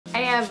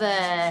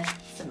have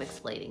some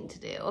explaining to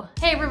do.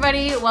 Hey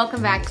everybody,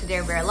 welcome back to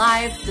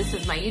DareBearLive. This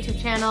is my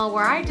YouTube channel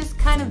where I just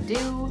kind of do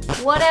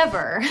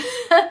whatever.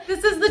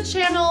 This is the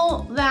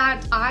channel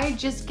that I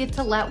just get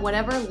to let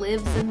whatever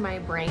lives in my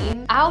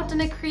brain out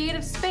in a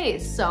creative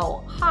space.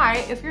 So hi,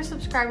 if you're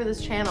subscribed to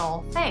this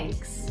channel,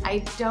 thanks. I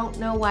don't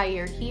know why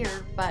you're here,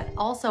 but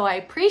also I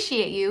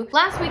appreciate you.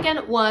 Last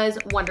weekend was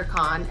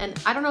WonderCon, and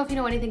I don't know if you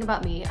know anything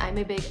about me. I'm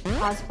a big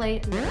cosplay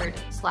nerd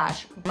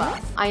slash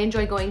buff. I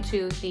enjoy going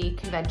to the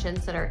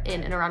conventions that are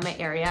in and around my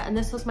area, and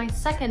this was my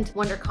second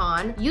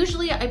WonderCon.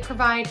 Usually I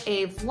provide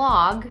a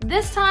vlog.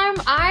 This time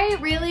I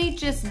really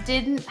just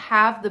didn't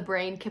have the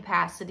brain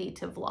capacity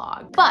to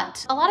vlog.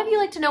 But a lot of you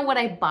like to know what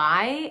I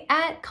buy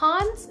at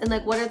cons and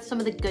like what are some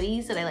of the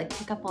goodies that I like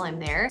pick up while I'm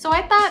there. So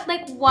I thought,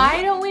 like,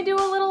 why don't we do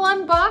a little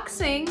unboxing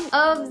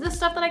of the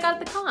stuff that I got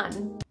at the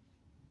con?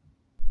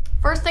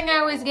 First thing I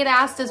always get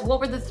asked is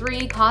what were the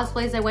 3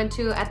 cosplays I went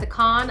to at the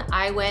con.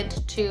 I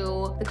went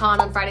to the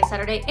con on Friday,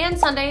 Saturday, and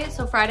Sunday.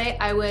 So Friday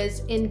I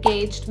was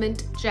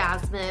Engagement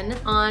Jasmine.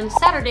 On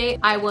Saturday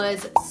I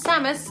was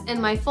Samus in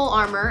my full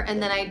armor,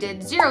 and then I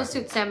did Zero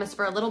Suit Samus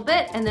for a little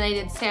bit, and then I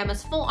did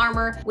Samus full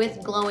armor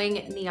with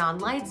glowing neon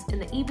lights in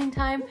the evening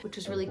time, which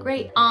was really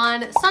great.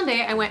 On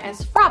Sunday I went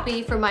as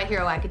Froppy from My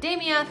Hero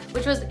Academia,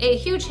 which was a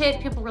huge hit.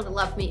 People really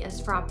loved me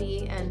as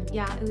Froppy, and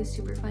yeah, it was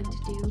super fun to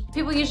do.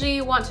 People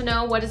usually want to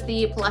know what is the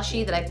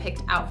plushie that I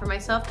picked out for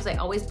myself, because I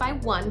always buy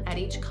one at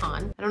each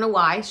con. I don't know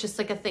why, it's just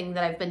like a thing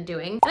that I've been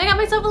doing. And I got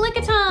myself a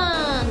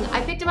Lickitung!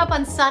 I picked him up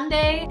on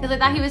Sunday because I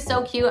thought he was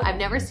so cute. I've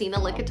never seen a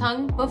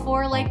Lickitung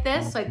before like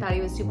this, so I thought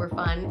he was super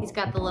fun. He's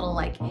got the little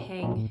like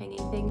hanging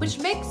thing, which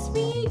makes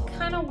me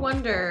kind of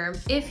wonder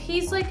if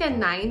he's like a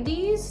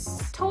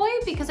 90s toy,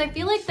 because I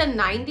feel like the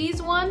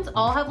 90s ones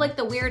all have like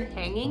the weird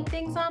hanging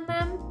things on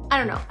them. I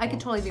don't know, I could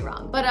totally be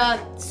wrong.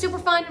 But super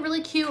fun,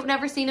 really cute,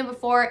 never seen him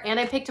before, and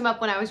I picked him up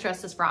when I was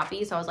dressed as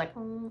Froppy, so I was like,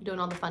 doing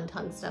all the fun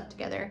tongue stuff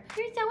together.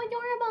 You're so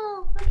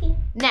adorable. Okay.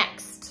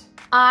 Next,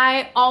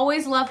 I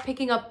always love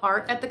picking up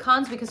art at the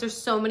cons because there's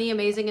so many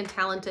amazing and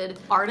talented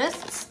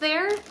artists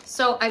there.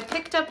 So I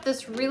picked up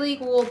this really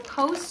cool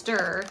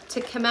poster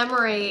to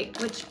commemorate,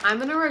 which I'm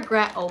gonna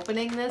regret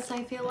opening this,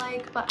 I feel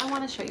like, but I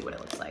wanna show you what it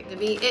looks like.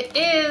 It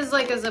is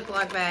like a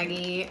Ziploc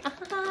baggie.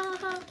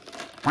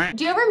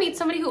 Do you ever meet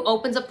somebody who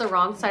opens up the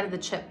wrong side of the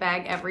chip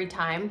bag every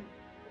time?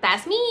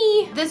 That's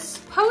me. This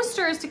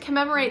poster is to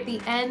commemorate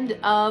the end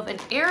of an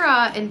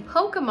era in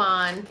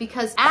Pokemon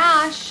because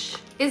Ash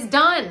is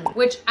done,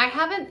 which I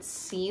haven't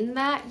seen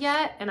that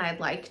yet and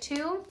I'd like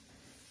to.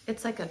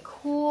 It's like a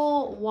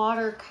cool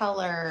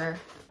watercolor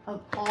of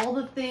all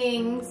the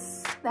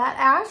things that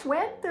Ash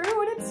went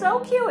through, and it's so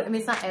cute. I mean,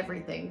 it's not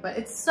everything, but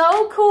it's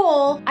so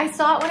cool. I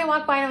saw it when I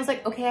walked by and I was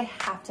like, okay, I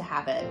have to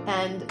have it.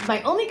 And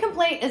my only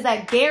complaint is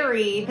that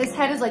Gary, his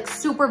head is like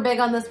super big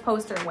on this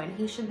poster when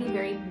he should be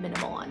very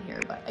minimal on here,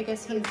 but I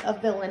guess he's a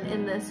villain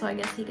in this, so I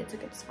guess he gets a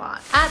good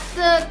spot. At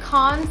the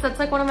cons, that's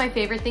like one of my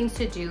favorite things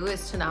to do,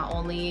 is to not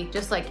only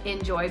just like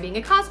enjoy being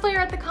a cosplayer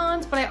at the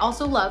cons, but I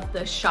also love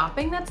the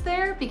shopping that's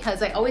there,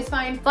 because I always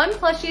find fun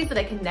plushies that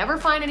I can never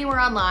find anywhere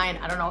online.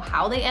 I don't know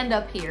how they end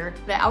up here,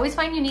 but I always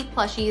find unique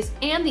plushies,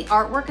 and the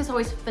artwork is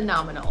always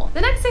phenomenal.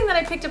 The next thing that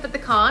I picked up at the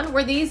con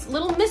were these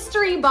little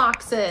mystery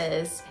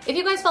boxes. If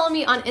you guys follow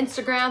me on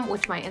Instagram,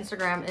 which my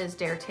Instagram is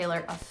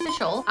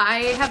DareTaylorOfficial, I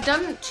have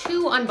done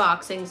 2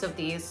 unboxings of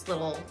these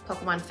little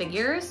Pokemon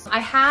figures. I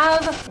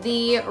have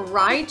the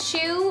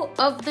Raichu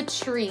of the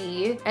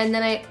tree, and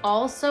then I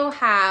also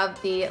have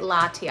the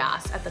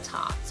Latias at the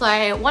top. So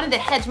I wanted to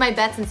hedge my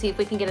bets and see if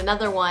we can get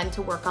another one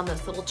to work on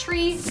this little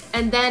tree.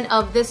 And then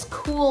of this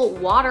cool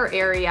water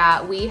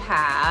area, we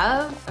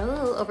have,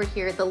 oh, over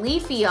here, the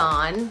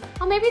Leafeon.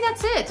 Oh, maybe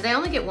that's it. Did I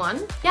only get one?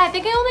 Yeah, I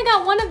think I only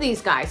got one of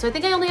these guys. So I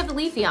think I only have the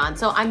Leafeon.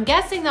 So I'm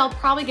guessing they'll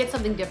probably get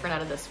something different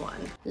out of this one.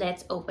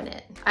 Let's open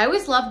it. I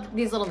always loved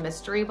these little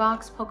mystery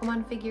box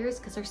Pokemon figures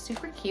because they're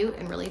super cute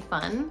and really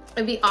fun.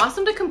 It'd be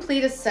awesome to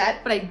complete a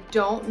set, but I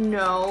don't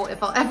know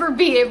if I'll ever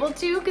be able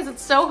to because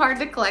it's so hard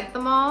to collect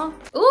them all.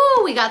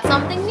 Ooh, we got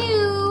something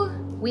new.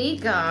 We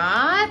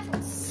got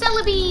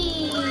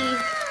Celebi.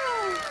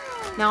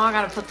 Now I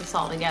gotta put this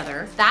all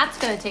together. That's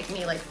gonna take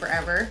me like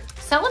forever.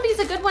 Celebi's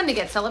a good one to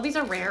get. Celebi's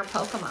a rare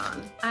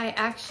Pokemon. I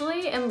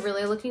actually am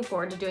really looking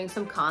forward to doing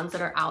some cons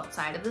that are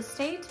outside of the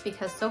state,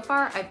 because so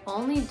far I've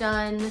only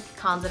done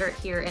cons that are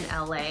here in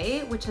LA,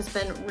 which has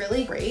been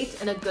really great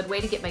and a good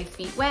way to get my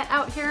feet wet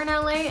out here in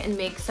LA and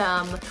make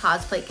some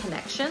cosplay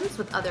connections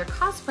with other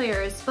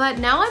cosplayers. But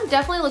now I'm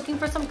definitely looking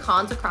for some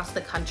cons across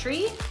the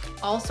country,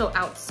 also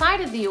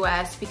outside of the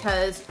US,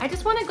 because I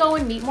just want to go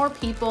and meet more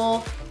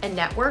people and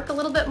network a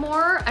little bit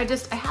more. I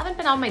haven't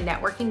been on my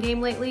networking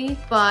game lately,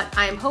 but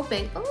I'm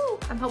hoping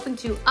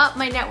to up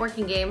my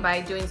networking game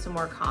by doing some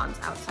more cons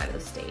outside of the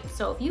state.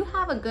 So if you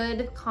have a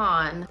good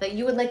con that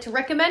you would like to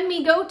recommend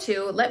me go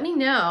to, let me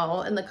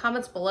know in the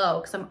comments below,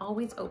 because I'm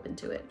always open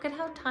to it. Look at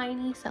how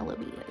tiny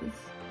Celebi is.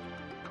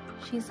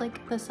 She's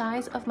like the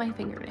size of my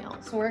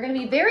fingernails. So we're gonna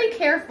be very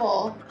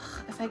careful.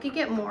 If I could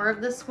get more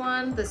of this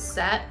one, this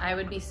set, I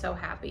would be so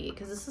happy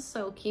because this is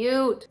so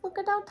cute. Look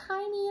at how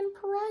tiny and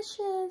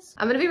precious.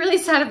 I'm gonna be really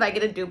sad if I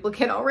get a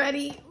duplicate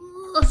already.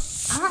 Ugh.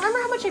 I don't remember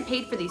how much I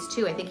paid for these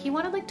two. I think he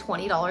wanted like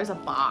 $20 a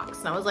box.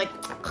 And I was like,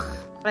 ugh,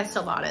 but I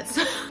still bought it.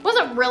 So it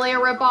wasn't really a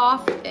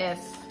ripoff if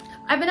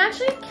I've been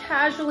actually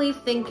casually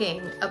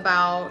thinking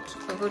about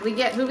who'd we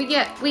get? We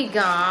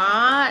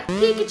got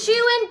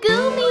Pikachu and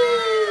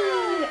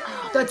Goomy.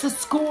 That's a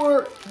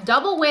score.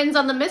 Double wins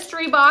on the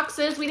mystery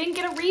boxes. We didn't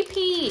get a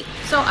repeat.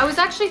 So I was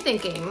actually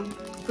thinking,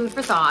 food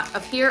for thought,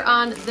 of here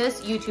on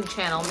this YouTube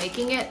channel,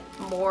 making it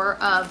more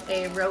of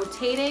a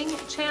rotating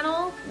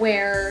channel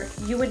where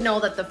you would know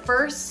that the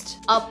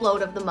first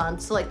upload of the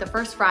month, so like the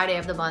first Friday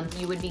of the month,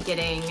 you would be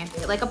getting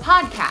like a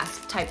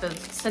podcast type of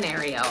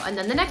scenario. And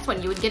then the next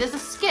one you would get as a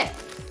skit.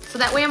 So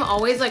that way I'm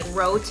always like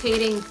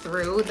rotating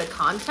through the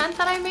content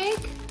that I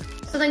make.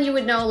 So then you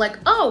would know like,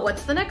 oh,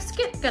 what's the next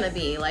skit gonna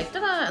be? Like,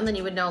 da-da, and then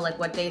you would know like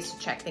what days to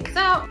check things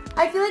out.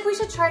 I feel like we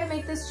should try to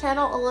make this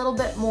channel a little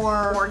bit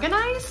more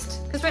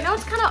organized because right now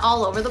it's kind of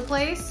all over the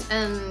place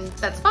and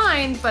that's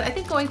fine. But I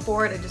think going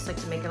forward, I'd just like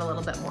to make it a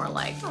little bit more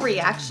like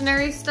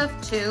reactionary stuff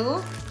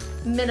too.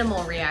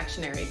 Minimal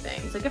reactionary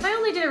things. Like if I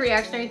only did a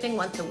reactionary thing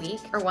once a week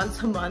or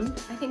once a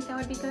month, I think that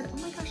would be good. Oh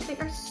my gosh, they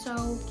are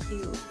so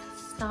cute.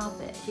 Stop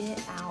it, get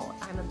out.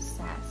 I'm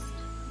obsessed.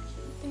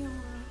 They are.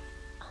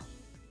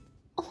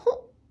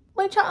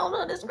 My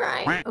childhood is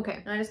crying.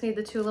 Okay, I just need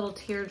the two little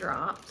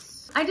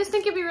teardrops. I just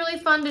think it'd be really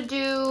fun to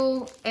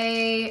do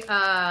a,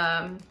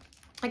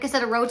 like I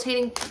said, a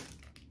rotating.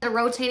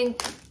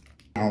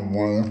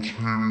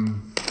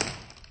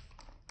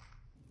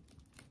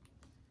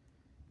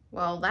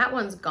 Well, that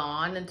one's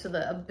gone into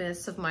the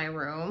abyss of my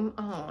room.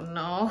 Oh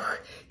no.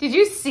 Did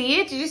you see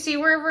it? Did you see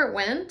wherever it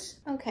went?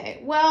 Okay,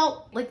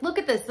 well, like look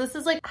at this. This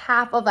is like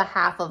half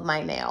of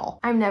my nail.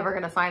 I'm never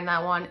gonna find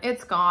that one.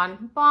 It's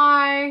gone.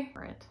 Bye.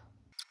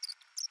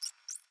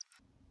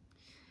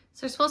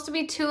 So there's supposed to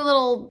be two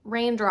little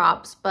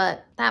raindrops,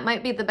 but that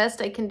might be the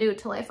best I can do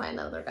till I find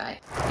another guy.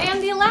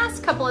 And the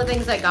last couple of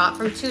things I got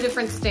from two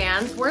different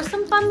stands were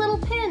some fun little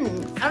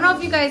pins. I don't know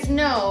if you guys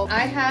know,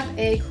 I have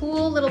a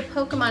cool little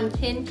Pokemon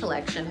pin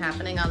collection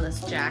happening on this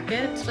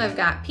jacket. So I've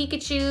got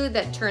Pikachu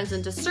that turns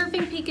into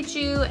Surfing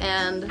Pikachu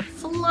and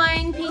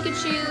Flying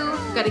Pikachu.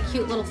 I've got a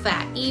cute little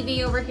fat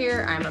Eevee over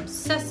here. I'm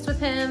obsessed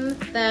with him.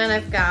 Then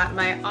I've got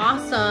my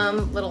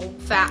awesome little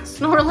fat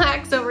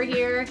Snorlax over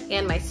here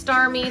and my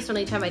Starmie. So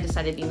anytime I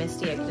decided to be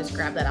misty, I could just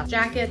grab that off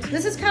jacket.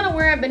 This is kind of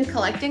where I've been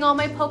collecting all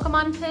my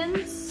Pokemon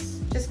pins,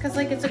 just cause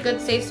like it's a good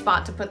safe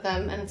spot to put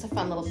them and it's a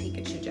fun little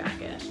Pikachu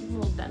jacket.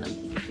 Little denim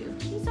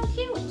Pikachu, he's so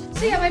cute.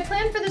 So yeah, my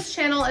plan for this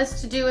channel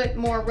is to do it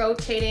more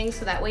rotating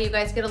so that way you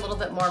guys get a little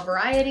bit more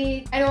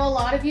variety. I know a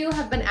lot of you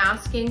have been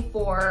asking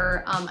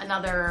for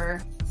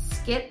another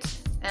skit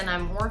and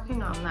I'm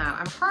working on that.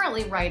 I'm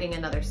currently writing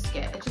another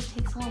skit. It just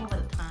takes a little bit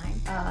of time.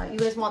 You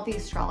guys want the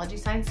astrology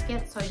sign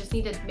skit, so I just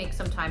need to make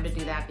some time to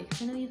do that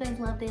because I know you guys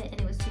loved it and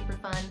it was super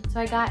fun.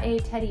 So I got a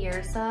Teddy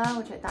Ursa,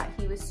 which I thought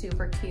he was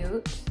super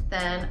cute.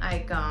 Then I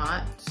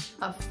got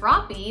a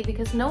Froppy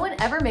because no one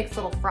ever makes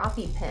little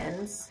Froppy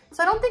pins.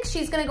 So I don't think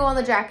she's gonna go on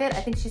the jacket.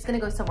 I think she's gonna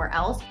go somewhere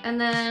else. And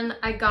then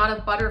I got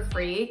a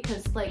Butterfree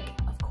because like,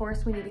 of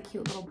course we need a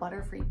cute little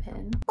Butterfree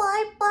pin.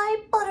 Bye bye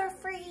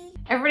Butterfree.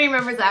 Everybody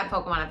remembers that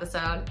Pokemon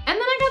episode. And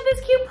then I got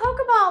this cute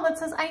Pokeball that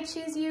says I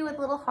choose you with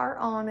a little heart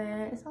on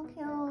it. It's so cute.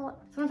 So I'm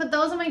gonna put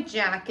those on my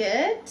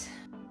jacket.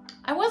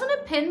 I wasn't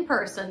a pin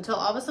person until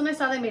all of a sudden I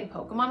saw they made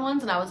Pokemon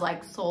ones and I was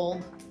like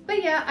sold.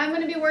 But yeah, I'm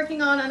gonna be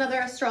working on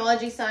another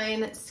astrology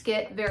sign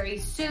skit very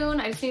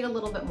soon. I just need a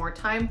little bit more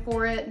time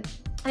for it.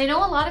 I know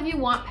a lot of you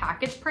want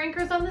package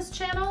prankers on this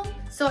channel,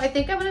 so I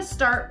think I'm gonna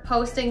start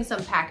posting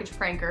some package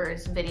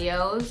prankers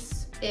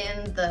videos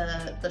in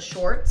the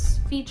shorts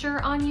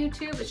feature on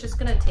YouTube. It's just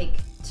gonna take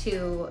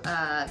to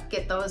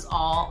get those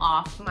all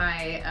off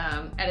my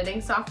editing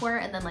software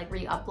and then like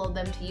re-upload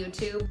them to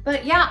YouTube.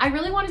 But yeah, I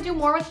really want to do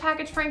more with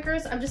package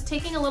prankers. I'm just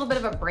taking a little bit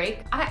of a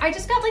break. I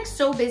just got like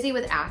so busy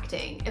with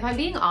acting. If I'm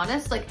being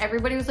honest, like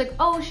everybody was like,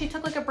 oh, she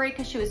took like a break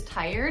because she was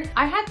tired.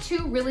 I had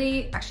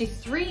actually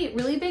three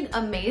really big,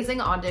 amazing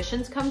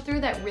auditions come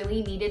through that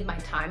really needed my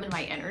time and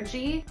my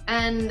energy.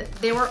 And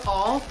they were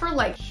all for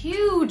like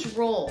huge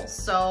roles.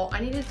 So I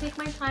needed to take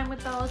my time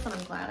with those and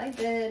I'm glad I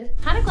did.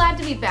 Kind of glad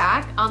to be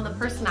back on the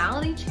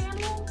personality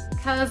channel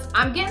because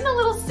I'm getting a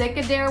little sick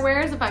of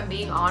DareWears if I'm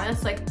being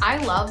honest. Like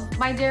I love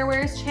my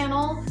DareWears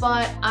channel,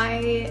 but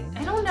I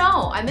don't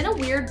know. I'm in a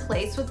weird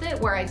place with it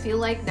where I feel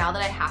like now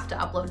that I have to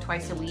upload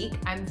twice a week,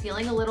 I'm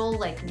feeling a little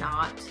like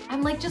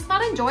I'm like just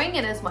not enjoying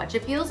it as much.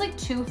 It feels like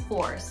too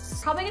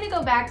forced. Probably gonna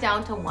go back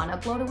down to 1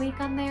 upload a week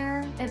on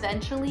there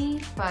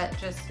eventually, but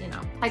just, you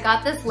know. I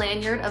got this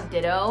lanyard of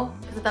Ditto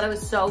because I thought it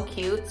was so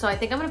cute. So I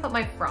think I'm gonna put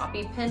my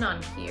Froppy pin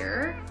on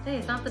here.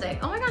 Today's not the day.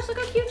 Oh my gosh, look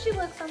how cute she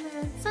looks on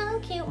there. So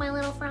cute, my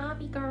little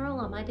Froppy girl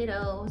on my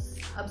Dittos.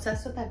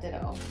 Obsessed with that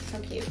Ditto, so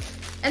cute.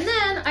 And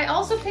then I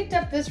also picked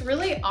up this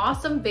really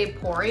awesome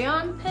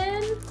Vaporeon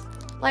pin.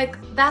 Like,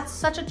 that's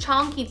such a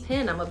chonky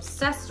pin. I'm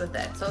obsessed with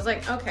it. So I was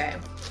like, okay,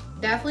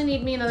 definitely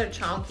need me another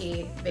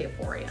chonky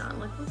Vaporeon.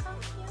 Like, look how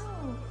cute.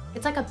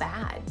 It's like a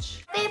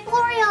badge.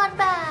 Vaporeon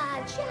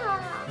badge,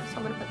 yeah. So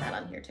I'm gonna put that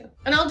on here too.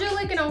 And I'll do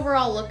like an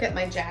overall look at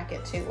my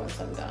jacket too once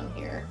I'm done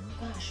here.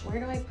 Gosh, where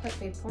do I put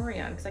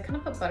Vaporeon? Because I kind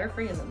of put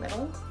Butterfree in the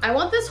middle. I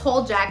want this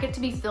whole jacket to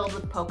be filled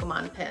with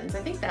Pokemon pins. I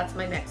think that's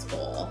my next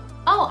goal.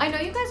 Oh, I know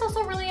you guys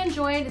also really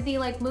enjoyed the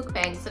like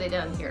mukbangs that I did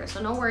on here.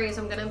 So no worries,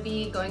 I'm gonna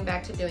be going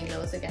back to doing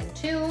those again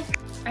too.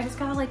 I just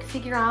gotta like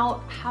figure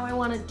out how I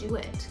wanna do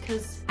it.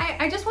 Cause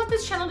I just want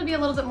this channel to be a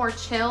little bit more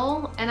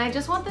chill. And I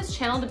just want this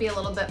channel to be a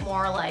little bit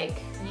more like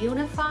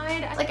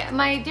unified. Like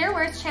my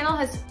DareWear's channel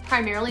has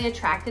primarily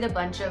attracted a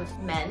bunch of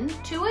men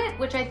to it,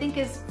 which I think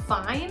is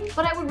fine.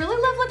 But I would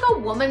really love like a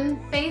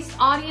woman-based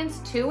audience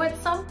too at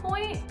some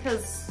point,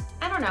 because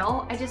I don't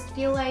know, I just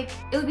feel like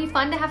it would be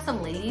fun to have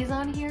some ladies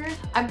on here.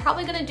 I'm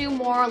probably gonna do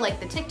more like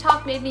the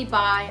TikTok made me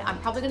buy. I'm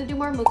probably gonna do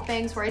more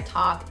mukbangs where I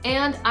talk.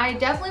 And I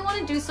definitely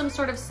wanna do some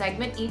sort of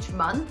segment each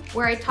month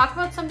where I talk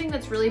about something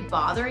that's really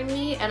bothering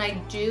me and I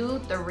do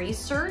the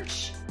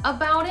research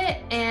about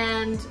it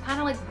and kind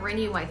of like bring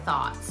you my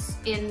thoughts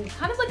in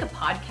kind of like a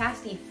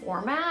podcasty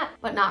format,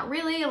 but not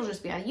really. It'll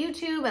just be on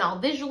YouTube and I'll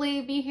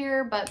visually be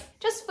here, but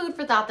just food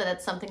for thought that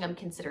that's something I'm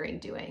considering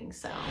doing.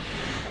 So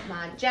put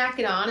my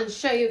jacket on and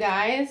show you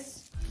guys.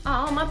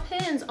 Oh, my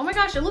pins. Oh my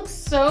gosh, it looks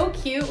so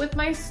cute with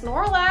my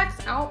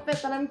Snorlax outfit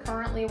that I'm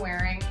currently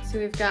wearing. So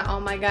we've got all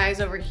my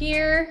guys over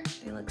here.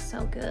 They look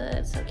so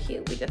good, so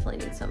cute. We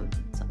definitely need something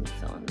to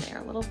fill in there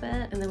a little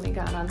bit. And then we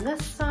got on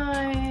this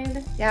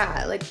side.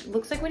 Yeah, like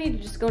looks like we need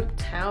to just go to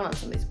town on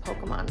some of these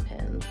Pokemon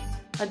pins.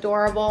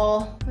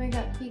 Adorable. We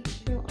got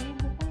Pikachu on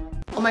the back.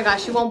 Oh my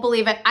gosh, you won't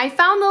believe it. I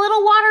found the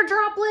little water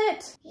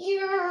droplet.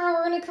 Yeah,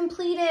 we're gonna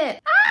complete it.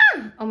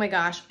 Ah! Oh my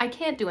gosh, I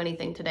can't do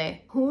anything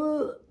today.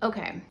 Okay.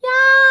 Yeah,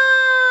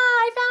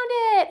 I found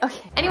it.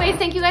 Okay. Anyways,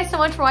 thank you guys so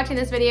much for watching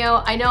this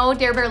video. I know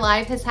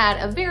DareBearLive has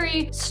had a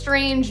very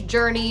strange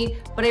journey,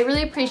 but I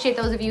really appreciate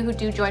those of you who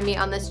do join me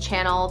on this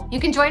channel. You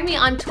can join me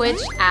on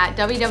Twitch at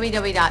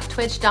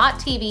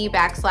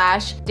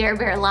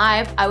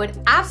www.twitch.tv/DareBearLive. I would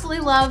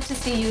absolutely love to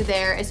see you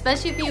there,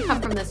 especially if you come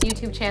from this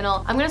YouTube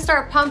channel. I'm gonna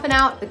start pumping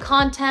out the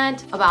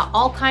content about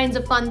all kinds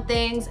of fun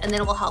things, and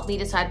then it will help me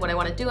decide what I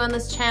wanna do on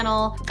this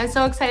channel. I'm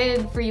so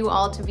excited for you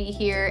all to be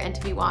here and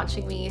to be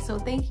watching me, so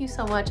thank you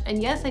so much.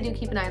 And yes, I do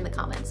keep an eye on the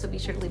comments, so be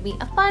sure to leave me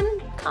a fun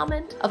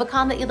comment of a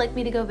con that you'd like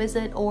me to go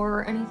visit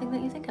or anything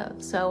that you think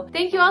of. So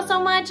thank you all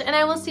so much, and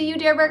I will see you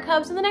DareBear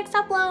Cubs in the next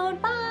upload.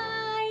 Bye!